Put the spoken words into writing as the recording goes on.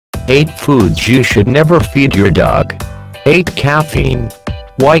8 foods you should never feed your dog. 8 Caffeine.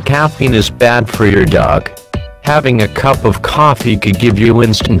 Why caffeine is bad for your dog. Having a cup of coffee could give you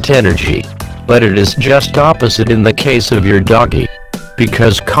instant energy, but it is just opposite in the case of your doggy.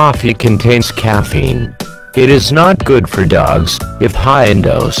 Because coffee contains caffeine, it is not good for dogs, if high in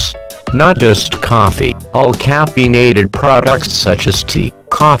dose. Not just coffee, all caffeinated products such as tea,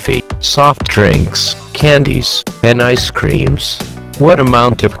 coffee, soft drinks, candies, and ice creams. What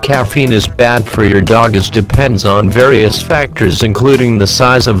amount of caffeine is bad for your dog depends on various factors including the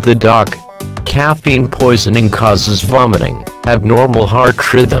size of the dog. Caffeine poisoning causes vomiting, abnormal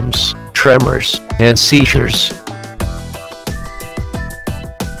heart rhythms, tremors, and seizures.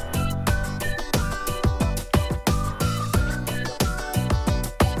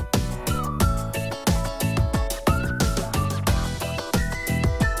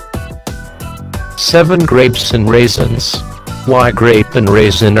 Seven Grapes and raisins. Why grape and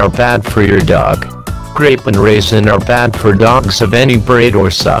raisin are bad for your dog. Grape and raisin are bad for dogs of any breed or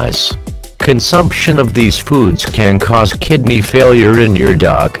size. Consumption of these foods can cause kidney failure in your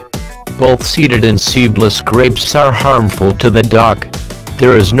dog. Both seeded and seedless grapes are harmful to the dog.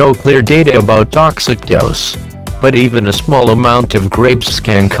 There is no clear data about toxic dose, but even a small amount of grapes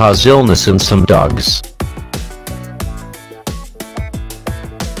can cause illness in some dogs.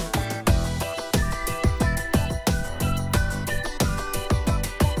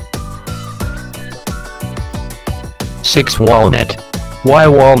 Six Walnut. Why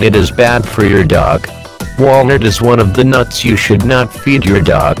walnut is bad for your dog. Walnut is one of the nuts you should not feed your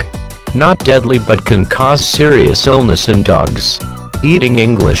dog. Not deadly but can cause serious illness in dogs. Eating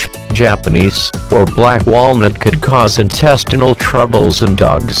English, Japanese, or black walnut could cause intestinal troubles in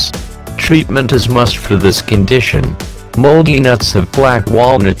dogs. Treatment is must for this condition. Moldy nuts of black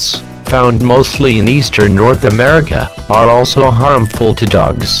walnuts, found mostly in eastern North America, are also harmful to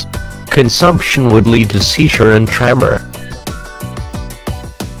dogs. Consumption would lead to seizure and tremor.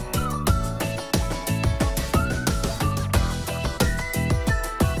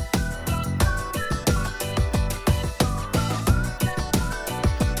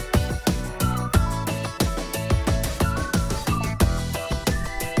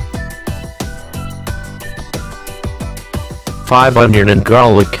 Five Onion and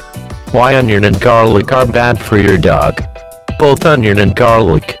garlic. Why onion and garlic are bad for your dog. Both onion and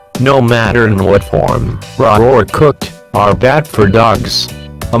garlic, no matter in what form, raw or cooked, are bad for dogs.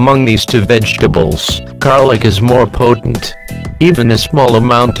 Among these two vegetables, garlic is more potent. Even a small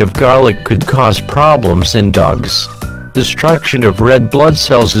amount of garlic could cause problems in dogs. Destruction of red blood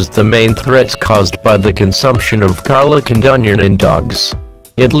cells is the main threat caused by the consumption of garlic and onion in dogs.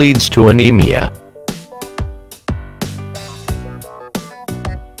 It leads to anemia.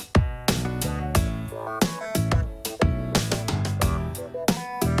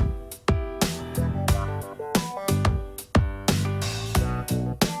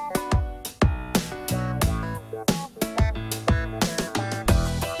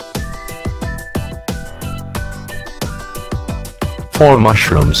 Four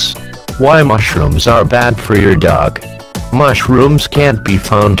Mushrooms. Why mushrooms are bad for your dog. Mushrooms can't be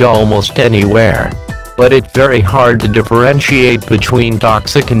found almost anywhere, but it's very hard to differentiate between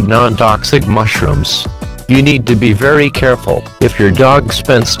toxic and non-toxic mushrooms. You need to be very careful if your dog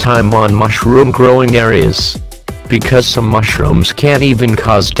spends time on mushroom growing areas, because some mushrooms can even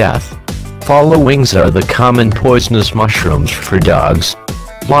cause death. Followings are the common poisonous mushrooms for dogs: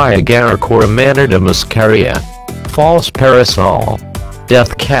 Agaricora manida muscaria, false parasol,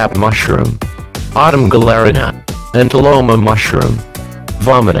 death cap mushroom, autumn galerina, and Paloma mushroom.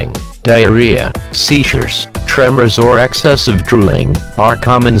 Vomiting, diarrhea, seizures, tremors or excessive drooling are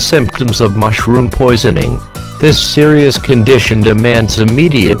common symptoms of mushroom poisoning. This serious condition demands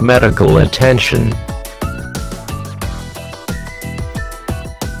immediate medical attention.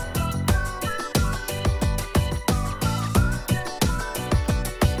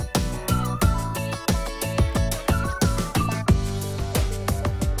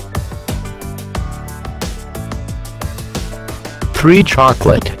 Three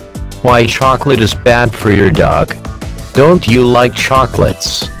Chocolate. Why chocolate is bad for your dog. Don't you like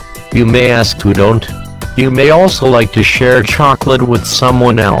chocolates? You may ask who don't. You may also like to share chocolate with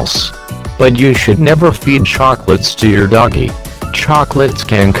someone else. But you should never feed chocolates to your doggy. Chocolates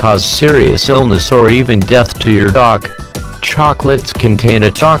can cause serious illness or even death to your dog. Chocolates contain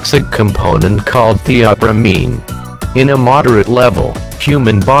a toxic component called theobromine. In a moderate level,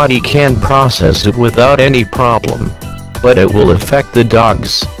 human body can process it without any problem, but it will affect the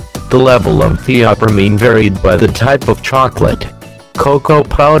dogs. The level of theobromine varied by the type of chocolate. Cocoa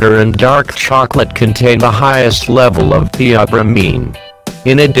powder and dark chocolate contain the highest level of theobromine.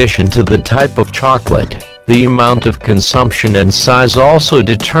 In addition to the type of chocolate, the amount of consumption and size also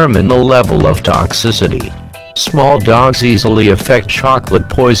determine the level of toxicity. Small dogs easily affect chocolate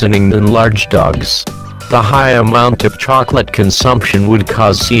poisoning than large dogs. The high amount of chocolate consumption would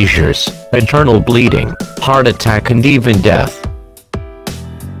cause seizures, internal bleeding, heart attack and even death.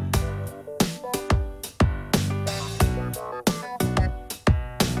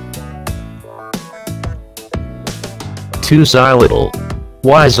 Xylitol.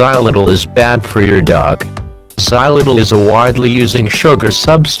 Why xylitol is bad for your dog? Xylitol is a widely used sugar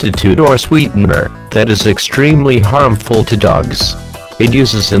substitute or sweetener that is extremely harmful to dogs. It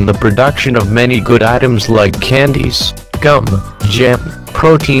uses in the production of many good items like candies, gum, jam,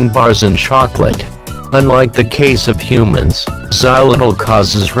 protein bars and chocolate. Unlike the case of humans, xylitol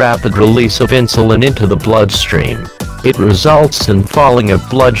causes rapid release of insulin into the bloodstream. It results in falling of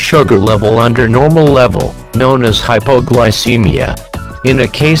blood sugar level under normal level, known as hypoglycemia. In a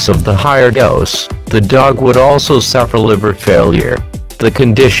case of the higher dose, the dog would also suffer liver failure. The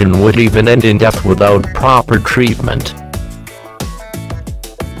condition would even end in death without proper treatment.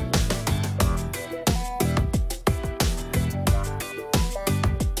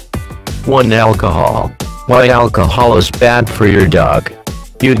 1. Alcohol. Why alcohol is bad for your dog?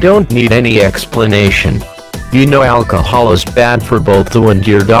 You don't need any explanation. You know alcohol is bad for both you and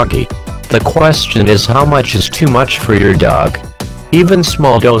your doggy. The question is how much is too much for your dog? Even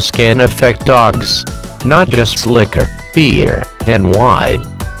small dose can affect dogs. Not just liquor, beer, and wine.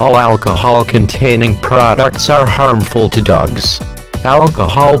 All alcohol-containing products are harmful to dogs.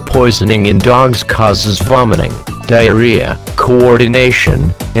 Alcohol poisoning in dogs causes vomiting, diarrhea,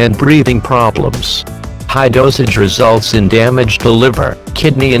 coordination, and breathing problems. High dosage results in damage to liver,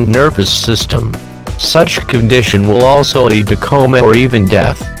 kidney and nervous system. Such condition will also lead to coma or even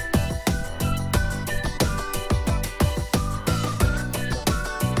death.